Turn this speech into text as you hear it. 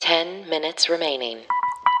10 minutes remaining.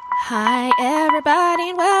 Hi, everybody,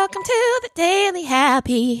 and welcome to the Daily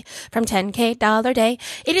Happy from 10K Dollar Day.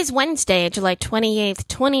 It is Wednesday, July 28th,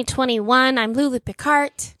 2021. I'm Lulu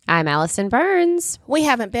Picard. I'm Allison Burns. We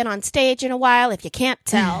haven't been on stage in a while, if you can't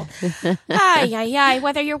tell.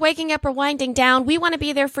 Whether you're waking up or winding down, we want to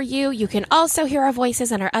be there for you. You can also hear our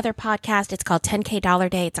voices on our other podcast. It's called 10K Dollar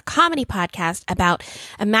Day. It's a comedy podcast about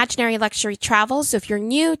imaginary luxury travel. So if you're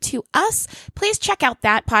new to us, please check out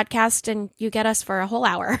that podcast and you get us for a whole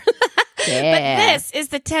hour. Yeah. But this is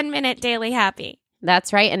the 10-minute Daily Happy.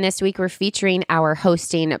 That's right. And this week we're featuring our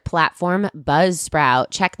hosting platform,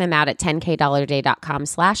 Buzzsprout. Check them out at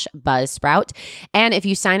 10kdollarday.com/Buzzsprout. And if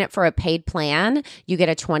you sign up for a paid plan, you get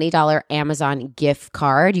a $20 Amazon gift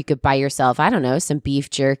card. You could buy yourself, I don't know, some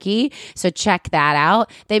beef jerky. So check that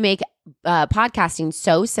out. They make podcasting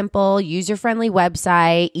so simple, user-friendly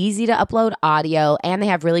website, easy to upload audio, and they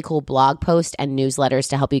have really cool blog posts and newsletters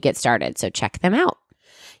to help you get started. So check them out.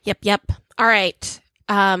 Yep. All right.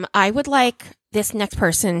 I would like this next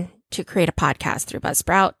person to create a podcast through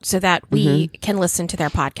Buzzsprout so that we can listen to their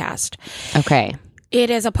podcast. Okay. It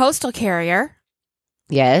is a postal carrier.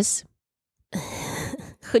 Yes.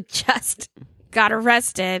 Who just got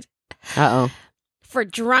arrested for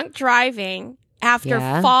drunk driving after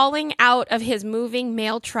falling out of his moving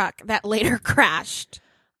mail truck that later crashed.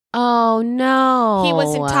 Oh, no. He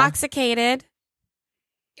was intoxicated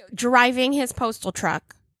driving his postal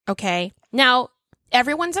truck. Okay. Now,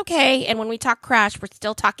 everyone's okay. And when we talk crash, we're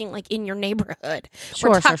still talking like in your neighborhood.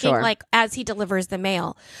 We're talking like as he delivers the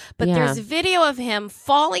mail. But there's video of him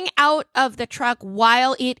falling out of the truck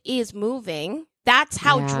while it is moving. That's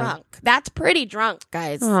how drunk. That's pretty drunk,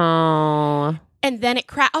 guys. Oh. And then it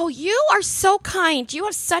crashed. Oh, you are so kind. You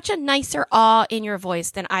have such a nicer awe in your voice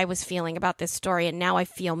than I was feeling about this story. And now I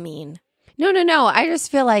feel mean. No. I just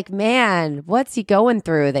feel like, man, what's he going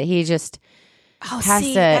through that he just... Oh,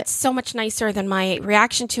 see, that's so much nicer than my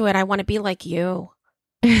reaction to it. I want to be like you.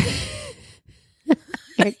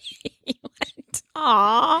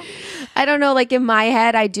 Aw. I don't know. Like in my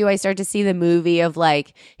head, I start to see the movie of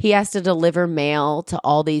like he has to deliver mail to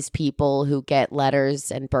all these people who get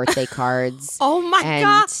letters and birthday cards. Oh my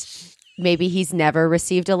gosh. Maybe he's never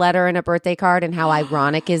received a letter and a birthday card. And how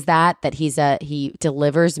ironic is that he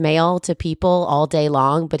delivers mail to people all day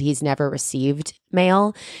long, but he's never received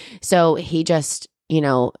mail. So he just,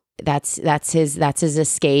 that's his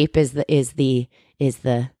escape is the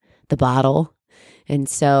bottle. And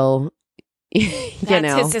so,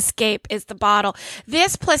 his escape is the bottle.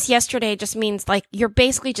 This plus yesterday just means like you're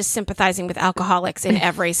basically just sympathizing with alcoholics in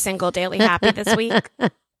every single Daily Happy this week.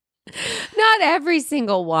 Not every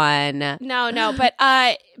single one. No, but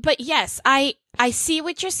yes, I see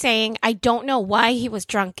what you're saying. I don't know why he was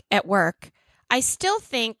drunk at work. I still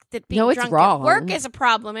think that being drunk at work is a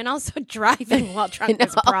problem, and also driving while drunk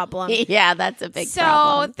is a problem. Yeah, that's a big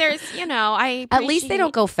problem. So there's, at least they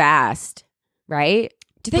don't go fast, right?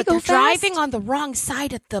 Do they go fast? Driving on the wrong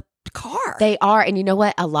side of the car. They are, and you know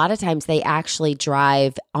what? A lot of times they actually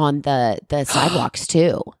drive on the sidewalks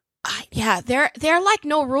too. They're like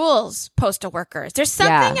no rules, postal workers. There's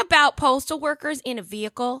something about postal workers in a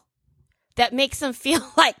vehicle that makes them feel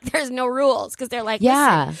like there's no rules because they're like,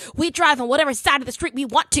 listen, we drive on whatever side of the street we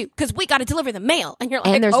want to because we got to deliver the mail. And you're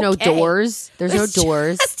like, and there's no doors. There's no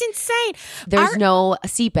doors. That's insane. There's no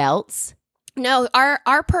seatbelts. No,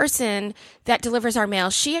 our person that delivers our mail,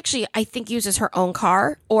 she actually, I think, uses her own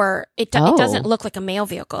car, or it doesn't look like a mail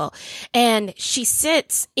vehicle. And she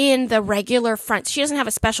sits in the regular front. She doesn't have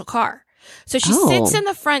a special car. So she sits in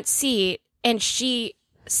the front seat, and she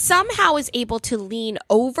somehow is able to lean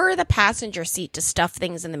over the passenger seat to stuff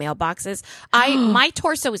things in the mailboxes. My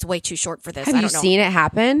torso is way too short for this. Have you seen it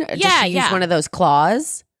happen? Or does she use one of those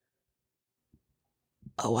claws?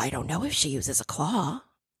 Oh, I don't know if she uses a claw.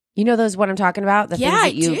 You know what I'm talking about? The things that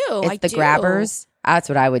I do. It's the grabbers. That's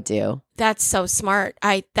what I would do. That's so smart.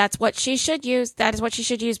 That's what she should use. That is what she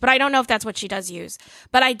should use. But I don't know if that's what she does use.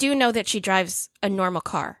 But I do know that she drives a normal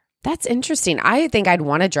car. That's interesting. I think I'd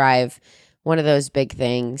want to drive one of those big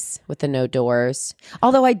things with the no doors.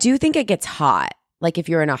 Although I do think it gets hot. Like if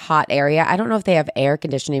you're in a hot area, I don't know if they have air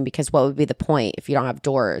conditioning because what would be the point if you don't have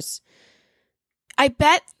doors? I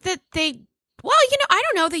bet that well, I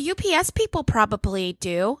don't know. The UPS people probably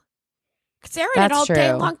do. Because they're in it all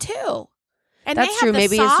day long, too. And that's true.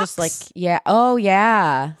 Maybe socks. It's just like, oh,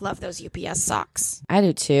 yeah. Love those UPS socks. I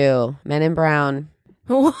do, too. Men in brown.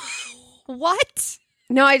 What?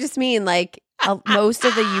 No, I just mean like most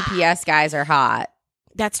of the UPS guys are hot.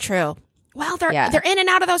 That's true. Well, they're in and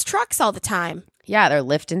out of those trucks all the time. Yeah, they're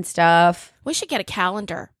lifting stuff. We should get a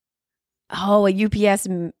calendar. Oh, a UPS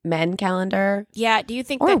men calendar. Yeah. Do you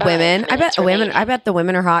think or that women? I bet women. I bet the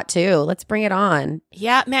women are hot too. Let's bring it on.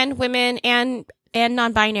 Yeah, men, women, and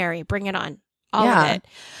non-binary. Bring it on. All Yeah. of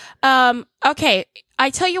it. Okay. I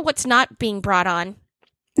tell you what's not being brought on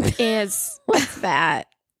is What's that?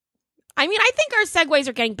 I mean, I think our segues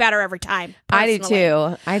are getting better every time. I do personally.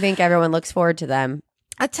 too. I think everyone looks forward to them.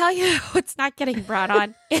 I'll tell you what's not getting brought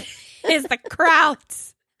on is the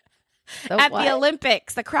crowds at the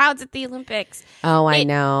Olympics. The crowds at the Olympics. Oh, I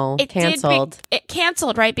know. It Canceled. It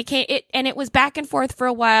canceled, right? And it was back and forth for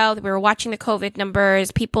a while. We were watching the COVID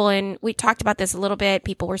numbers. We talked about this a little bit.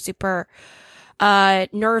 People were super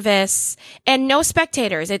nervous, and no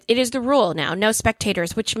spectators. It is the rule now, no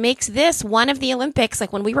spectators, which makes this one of the Olympics.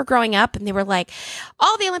 Like when we were growing up and they were like,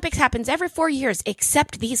 all the Olympics happens every 4 years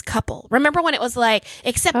except these couple. Remember when it was like,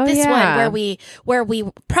 except this one where we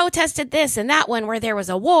protested this, and that one where there was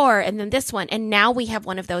a war, and then this one. And now we have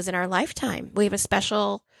one of those in our lifetime. We have a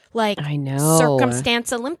special I know.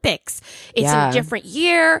 circumstance Olympics. It's a different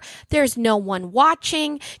year. There's no one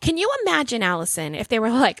watching. Can you imagine, Allison, if they were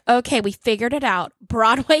like, okay, we figured it out.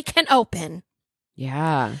 Broadway can open.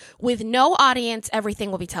 Yeah. With no audience,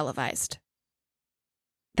 everything will be televised.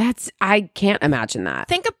 I can't imagine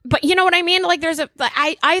that. But you know what I mean? Like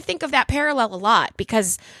I think of that parallel a lot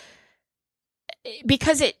because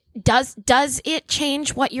it does it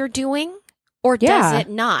change what you're doing or does it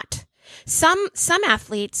not? Some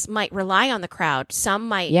athletes might rely on the crowd. Some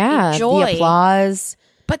might enjoy the applause,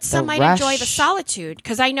 but some might enjoy the solitude.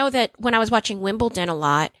 Because I know that when I was watching Wimbledon a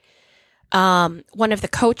lot, one of the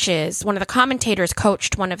commentators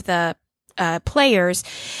coached one of the players,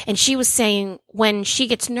 and she was saying when she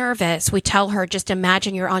gets nervous, we tell her, just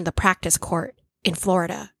imagine you're on the practice court in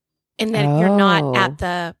Florida, and that you're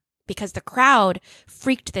not because the crowd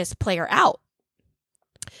freaked this player out.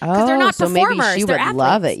 Because they're not performers. So maybe she would athletes.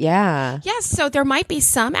 love it. Yeah. Yes. So there might be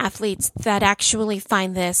some athletes that actually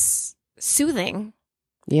find this soothing.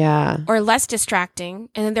 Yeah. Or less distracting.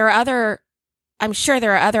 And then I'm sure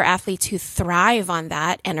there are other athletes who thrive on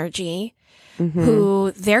that energy,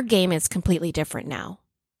 who their game is completely different now.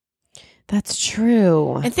 That's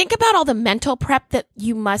true. And think about all the mental prep that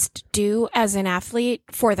you must do as an athlete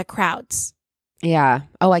for the crowds. Yeah.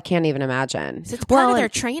 Oh, I can't even imagine. So it's part of their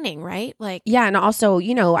training, right? Like, yeah. And also,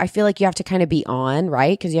 I feel like you have to kind of be on,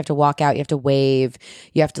 right? Because you have to walk out, you have to wave,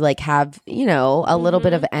 you have to like have, a little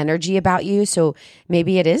bit of energy about you. So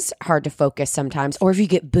maybe it is hard to focus sometimes. Or if you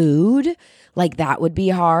get booed, like that would be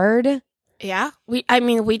hard. Yeah. We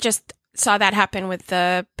just saw that happen with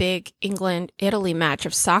the big England-Italy match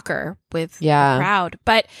of soccer with the crowd.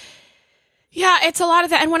 But yeah, it's a lot of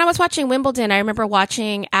that. And when I was watching Wimbledon, I remember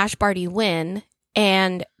watching Ash Barty win.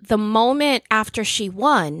 And the moment after she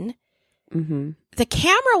won, the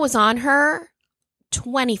camera was on her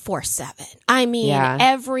 24/7. I mean,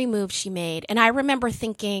 every move she made. And I remember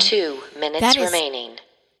thinking, 2 minutes remaining.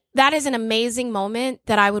 That is an amazing moment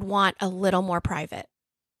that I would want a little more private.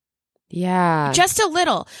 Yeah. Just a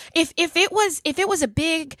little. If it was a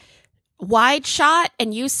big wide shot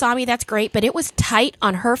and you saw me, that's great. But it was tight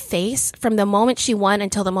on her face from the moment she won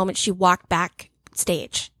until the moment she walked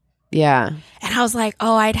backstage. Yeah. And I was like,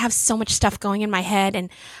 oh, I'd have so much stuff going in my head. And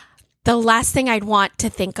the last thing I'd want to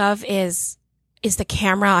think of is the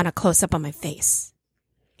camera on a close up on my face.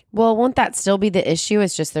 Well, won't that still be the issue?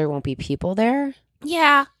 It's just there won't be people there?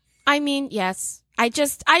 Yeah. I mean, yes. I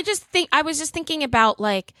was just thinking about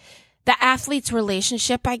like the athlete's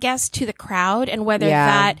relationship, I guess, to the crowd and whether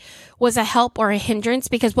that was a help or a hindrance,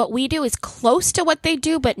 because what we do is close to what they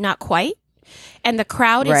do, but not quite. And the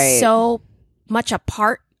crowd is so much a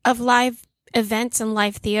part of live events and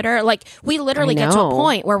live theater. Like we literally get to a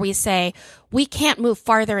point where we say we can't move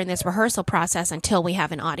farther in this rehearsal process until we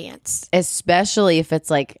have an audience. Especially if it's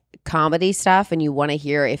like comedy stuff and you want to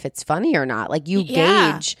hear if it's funny or not. Like you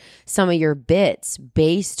gauge some of your bits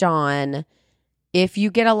based on if you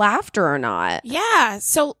get a laughter or not. Yeah.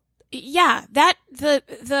 So that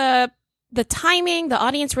the timing, the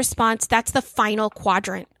audience response, that's the final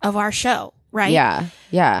quadrant of our show, right? Yeah.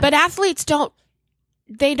 Yeah. But athletes don't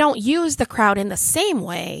use the crowd in the same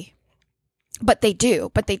way, but they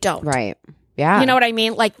do, but they don't. Right. Yeah. You know what I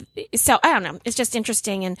mean? Like, so I don't know. It's just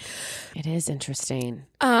interesting. And it is interesting.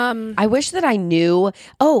 I wish that I knew.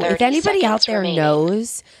 Oh, if anybody out there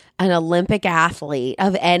knows an Olympic athlete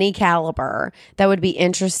of any caliber that would be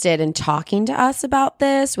interested in talking to us about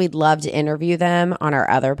this, we'd love to interview them on our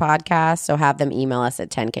other podcast. So have them email us at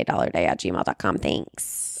 10kdollarday@gmail.com.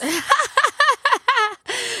 Thanks.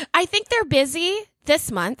 I think they're busy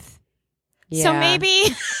this month. Yeah. So maybe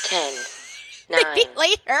 10, maybe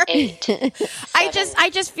later. 8, 7, I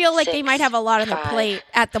just feel like 6, they might have a lot on the 5, plate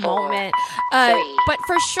at the 4, moment. 3, but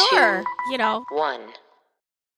for sure, 2, 1.